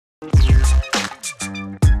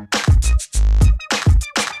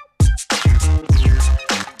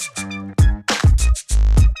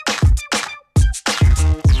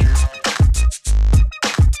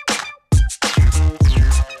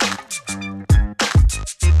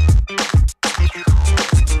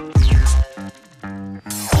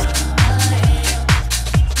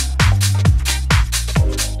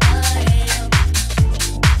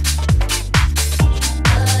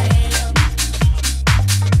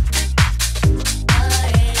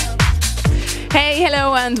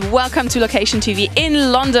Hello and welcome to Location TV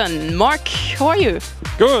in London. Mark, how are you?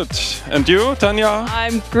 Good. And you, Tanja?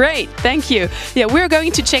 I'm great, thank you. Yeah, we're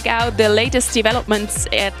going to check out the latest developments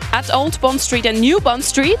at Old Bond Street and New Bond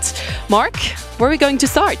Street. Mark, where are we going to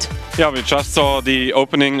start? Yeah, we just saw the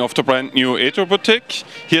opening of the brand new Etro boutique.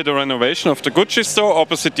 Here the renovation of the Gucci store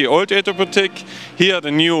opposite the old Etro boutique. Here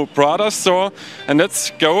the new Prada store. And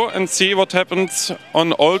let's go and see what happens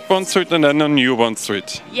on Old Bond Street and then on New Bond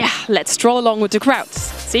Street. Yeah, let's stroll along with the crowds.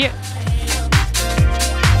 See you.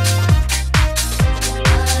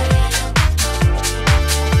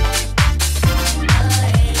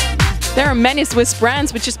 There are many Swiss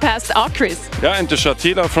brands which just passed Acris. Yeah, and the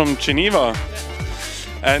Chatila from Geneva.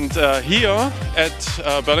 And here at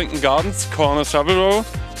Burlington Gardens, corner Savile Row,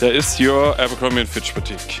 there is your Abercrombie & Fitch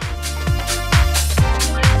boutique.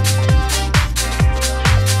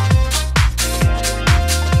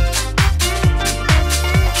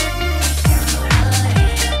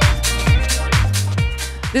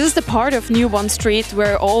 This is the part of New Bond Street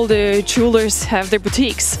where all the jewelers have their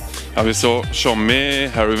boutiques. We saw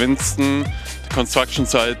Chaumet, Harry Winston, the construction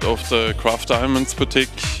site of the Craft Diamonds boutique.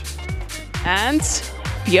 And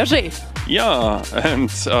Piaget. Yeah, and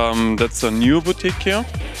that's a new boutique here.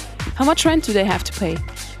 How much rent do they have to pay?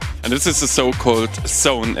 And this is the so-called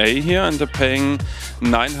Zone A here, and they're paying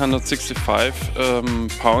 965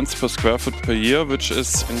 pounds per square foot per year, which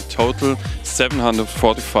is in total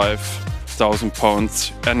 745,000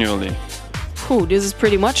 pounds annually. Ooh, this is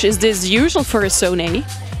pretty much. Is this usual for a Zone A?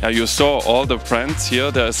 Yeah, you saw all the brands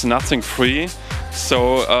here. There is nothing free,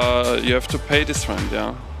 so you have to pay this rent.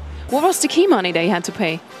 Yeah. What was the key money they had to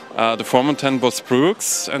pay? The former tenant was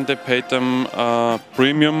Brooks, and they paid them a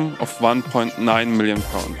premium of 1.9 million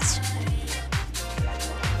pounds.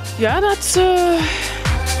 Yeah, that's.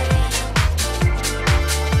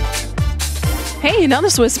 Hey, another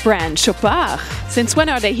Swiss brand, Chopard. Since when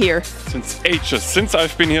are they here? Since ages. Since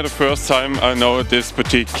I've been here the first time, I know this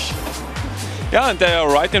boutique. Yeah, and they are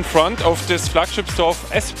right in front of this flagship store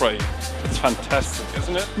of Esprit. It's fantastic,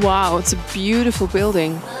 isn't it? Wow, it's a beautiful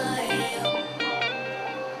building.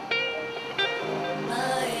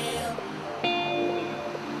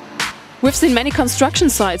 We've seen many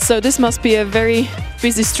construction sites, so this must be a very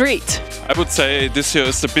busy street. I would say this here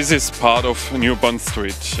is the busiest part of New Bond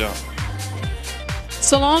Street, yeah.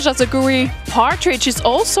 Solange Azaguri Partridge is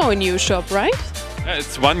also a new shop, right? Yeah,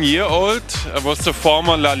 it's 1 year old. It was the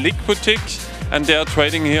former La Ligue boutique, and they are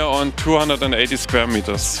trading here on 280 square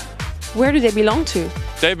meters. Where do they belong to?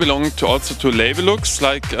 They belong also to label looks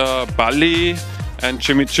like Bali and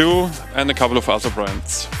Jimmy Choo and a couple of other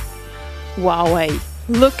brands. Wow, hey.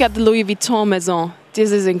 Look at the Louis Vuitton Maison.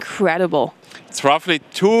 This is incredible. It's roughly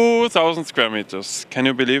 2,000 square meters. Can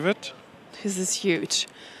you believe it? This is huge.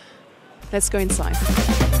 Let's go inside.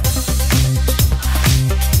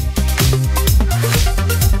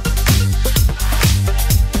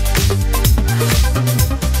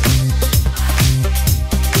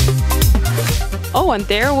 Oh, and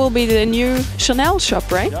there will be the new Chanel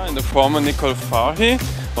shop, right? Yeah, in the former Nicole Fahy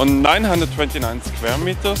on 929 square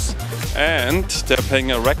meters. And they're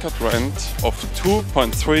paying a record rent of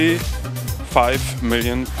 2.35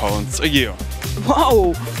 million pounds a year.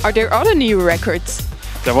 Wow! Are there other new records?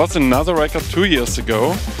 There was another record 2 years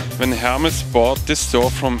ago when Hermes bought this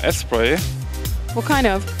store from Esprit. What kind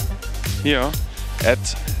of? Here at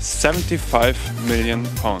 75 million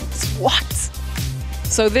pounds. What?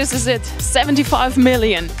 So this is it, 75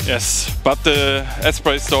 million? Yes, but the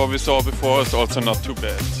Esprit store we saw before is also not too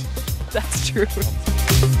bad. That's true.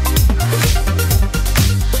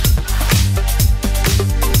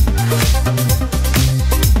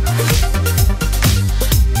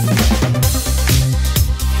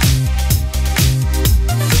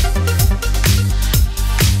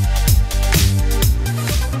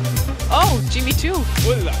 Oh, Jimmy too.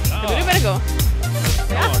 Oh la la. We better go.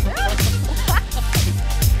 Yeah.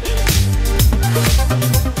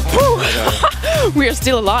 We are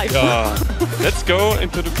still alive. Yeah. Let's go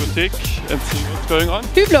into the boutique and see what's going on.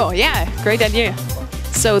 Hublot, yeah, great idea.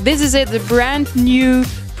 So this is it, the brand new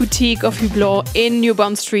boutique of Hublot in New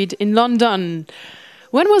Bond Street in London.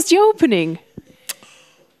 When was the opening?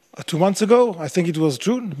 2 months ago, I think it was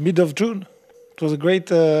June, mid of June. It was a great.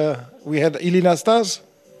 We had Elina Stars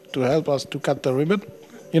to help us to cut the ribbon.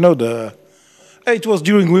 You know It was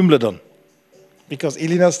during Wimbledon, because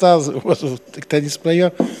Elina Stars was a tennis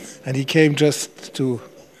player, and he came just to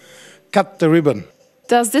cut the ribbon.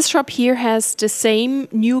 Does this shop here has the same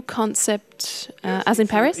new concept as in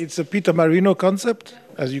Paris? It's a Peter Marino concept,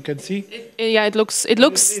 as you can see. Yeah, it looks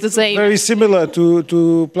the same. Very similar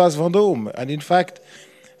to Place Vendôme, and in fact,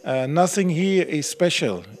 nothing here is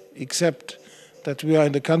special except that we are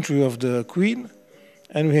in the country of the Queen,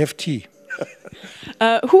 and we have tea.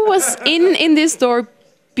 Who was in this store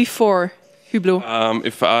before Hublot?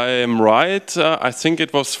 If I am right, I think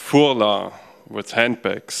it was Furla with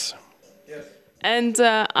handbags. And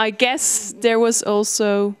I guess there was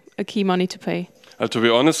also a key money to pay. To be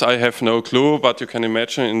honest, I have no clue, but you can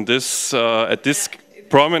imagine in this at this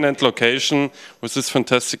prominent location with these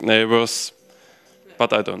fantastic neighbors,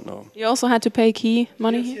 but I don't know. You also had to pay key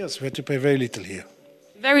money here? Yes, we had to pay very little here.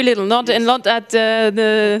 Very little, not at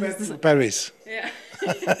the... Paris. Yeah.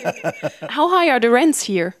 How high are the rents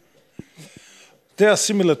here? They are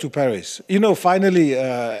similar to Paris. You know, finally,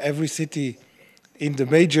 every city in the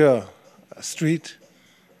major street,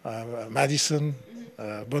 Madison,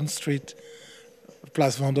 Bond Street,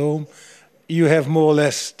 Place Vendôme, you have more or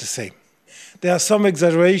less the same. There are some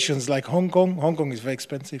exaggerations, like Hong Kong. Hong Kong is very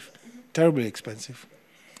expensive, terribly expensive.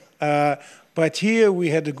 But here we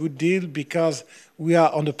had a good deal because we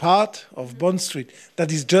are on the part of Bond Street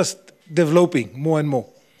that is just developing more and more.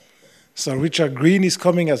 So Richard Green is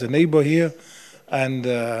coming as a neighbor here, and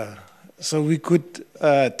so we could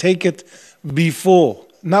take it before.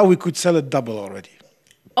 Now we could sell it double already.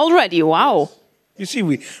 Already, wow. You see,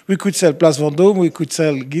 we could sell Place Vendôme, we could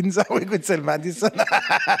sell Ginza, we could sell Madison.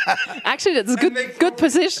 Actually, that's a good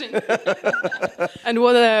position. And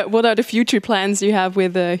what are the future plans you have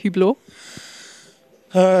with Hublot?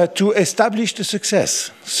 To establish the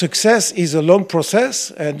success. Success is a long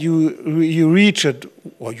process, and you reach it,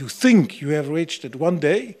 or you think you have reached it one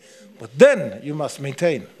day, but then you must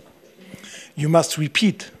maintain. You must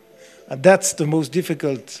repeat. And that's the most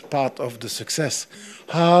difficult part of the success.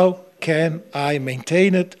 How can I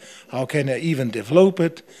maintain it? How can I even develop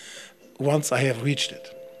it once I have reached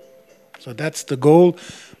it? So that's the goal,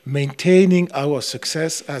 maintaining our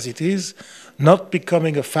success as it is, not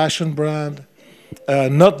becoming a fashion brand,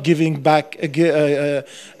 not giving back,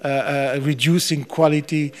 reducing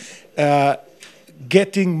quality,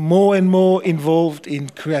 getting more and more involved in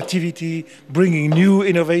creativity, bringing new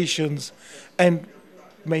innovations, and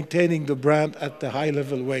maintaining the brand at the high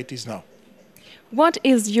level where it is now. What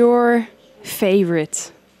is your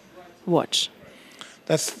favorite watch?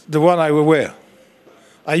 That's the one I will wear.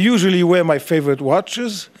 I usually wear my favorite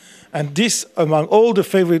watches, and this, among all the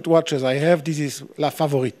favorite watches I have, this is la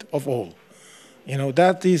favorite of all. You know,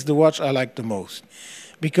 that is the watch I like the most,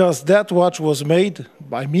 because that watch was made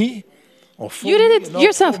by me. Or for you did it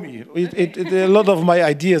yourself? For me. A lot of my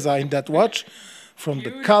ideas are in that watch, from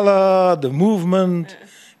the color, the movement,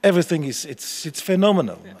 everything is it's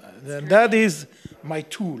phenomenal. And that is my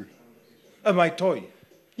tool, my toy.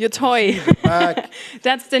 Your toy. Back.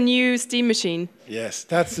 That's the new steam machine. Yes,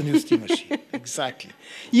 that's the new steam machine. Exactly.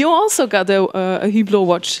 You also got a Hublot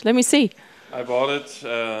watch. Let me see. I bought it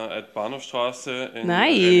at Bahnhofstraße in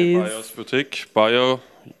Nice. Bayer's boutique, Bayer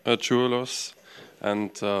Jewelers,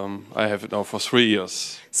 and I have it now for 3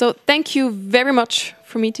 years. So thank you very much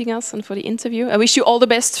for meeting us and for the interview. I wish you all the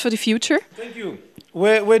best for the future. Thank you.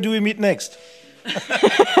 Where do we meet next?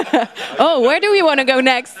 Oh, where do we want to go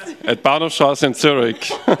next? At Bahnhofstraße in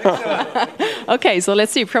Zürich. Okay, so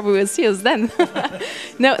let's see. Probably we'll see us then.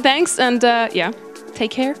 No, thanks, and yeah,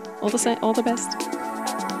 take care. All the best.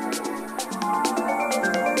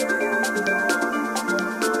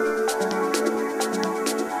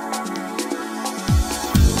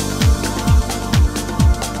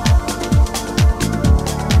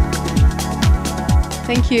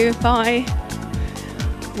 Thank you. Bye.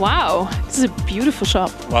 Wow, this is a beautiful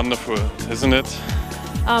shop. Wonderful, isn't it?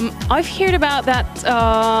 I've heard about that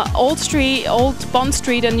old Bond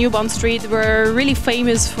Street and New Bond Street were really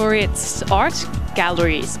famous for its art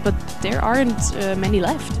galleries, but there aren't many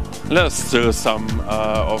left. There's still some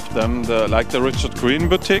of them, like the Richard Green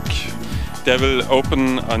boutique. They will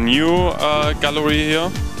open a new gallery here.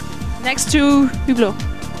 Next to Hublot.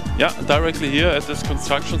 Yeah, directly here at this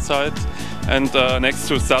construction site, and next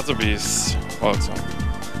to Sotheby's also.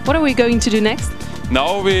 What are we going to do next?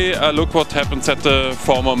 Now we look what happens at the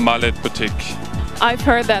former Mallet boutique. I've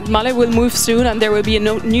heard that Mallet will move soon and there will be a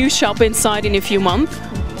new shop inside in a few months.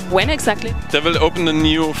 When exactly? They will open a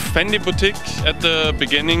new Fendi boutique at the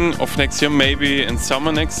beginning of next year, maybe in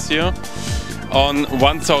summer next year, on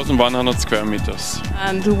 1,100 square meters.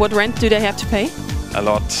 And what rent do they have to pay? A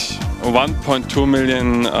lot. 1.2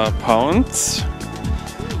 million pounds.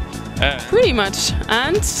 Pretty much.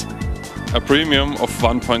 And? A premium of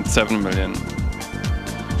 1.7 million.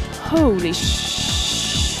 Holy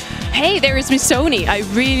Hey, there is Missoni. I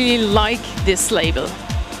really like this label,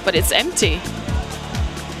 but it's empty.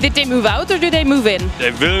 Did they move out or do they move in?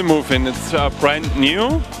 They will move in. It's brand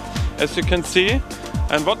new, as you can see.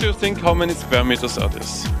 And what do you think, how many square meters are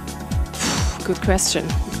this? Good question.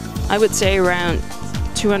 I would say around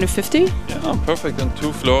 250. Yeah, perfect. And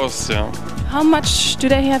 2 floors, yeah. How much do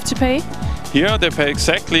they have to pay? Here they pay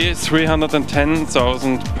exactly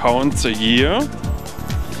 310,000 pounds a year.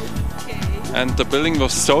 And the building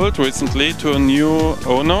was sold recently to a new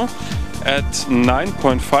owner at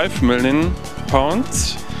 9.5 million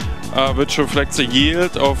pounds, which reflects a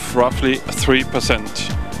yield of roughly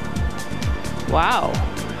 3%. Wow.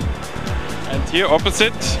 And here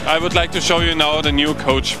opposite, I would like to show you now the new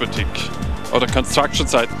coach boutique, or the construction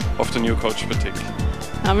site of the new coach boutique.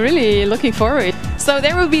 I'm really looking forward. So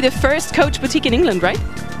there will be the first coach boutique in England, right?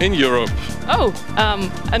 In Europe. Oh,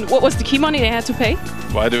 and what was the key money they had to pay?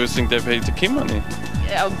 Why do you think they paid the key money?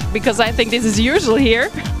 Because I think this is usual here.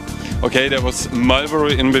 Okay, there was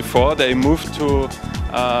Mulberry in before. They moved to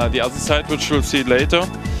the other side, which we'll see later.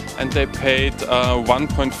 And they paid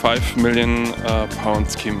 1.5 million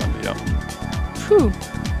pounds key money, yeah. Phew,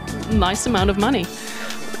 nice amount of money.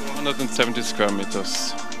 470 square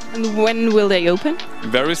meters. And when will they open?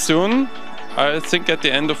 Very soon. I think at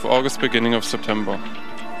the end of August, beginning of September.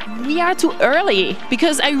 We are too early,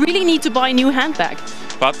 because I really need to buy a new handbag.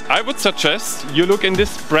 But I would suggest you look in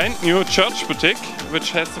this brand new church boutique,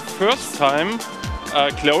 which has the first time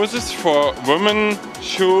clothes for women,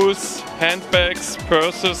 shoes, handbags,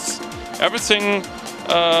 purses, everything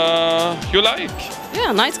you like.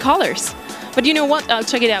 Yeah, nice colors. But you know what? I'll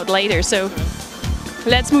check it out later. So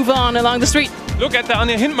let's move on along the street. Look at the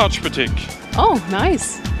Anja Hindmarch boutique. Oh,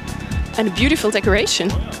 nice. And a beautiful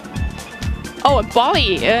decoration. Oh, a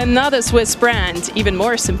Bolly, another Swiss brand, even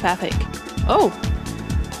more sympathetic. Oh,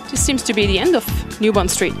 this seems to be the end of New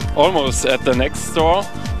Bond Street. Almost. At the next store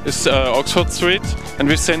is Oxford Street, and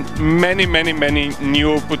we sent many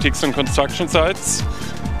new boutiques and construction sites.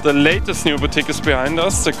 The latest new boutique is behind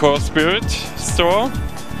us, the Core Spirit store,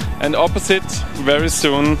 and opposite, very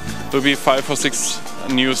soon, will be 5 or 6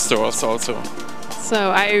 new stores also.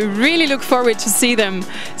 So I really look forward to see them.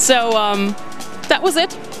 So that was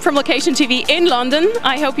it from Location TV in London.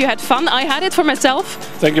 I hope you had fun. I had it for myself.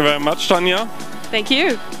 Thank you very much, Tanja. Thank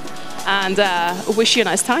you. And wish you a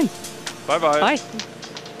nice time. Bye-bye. Bye.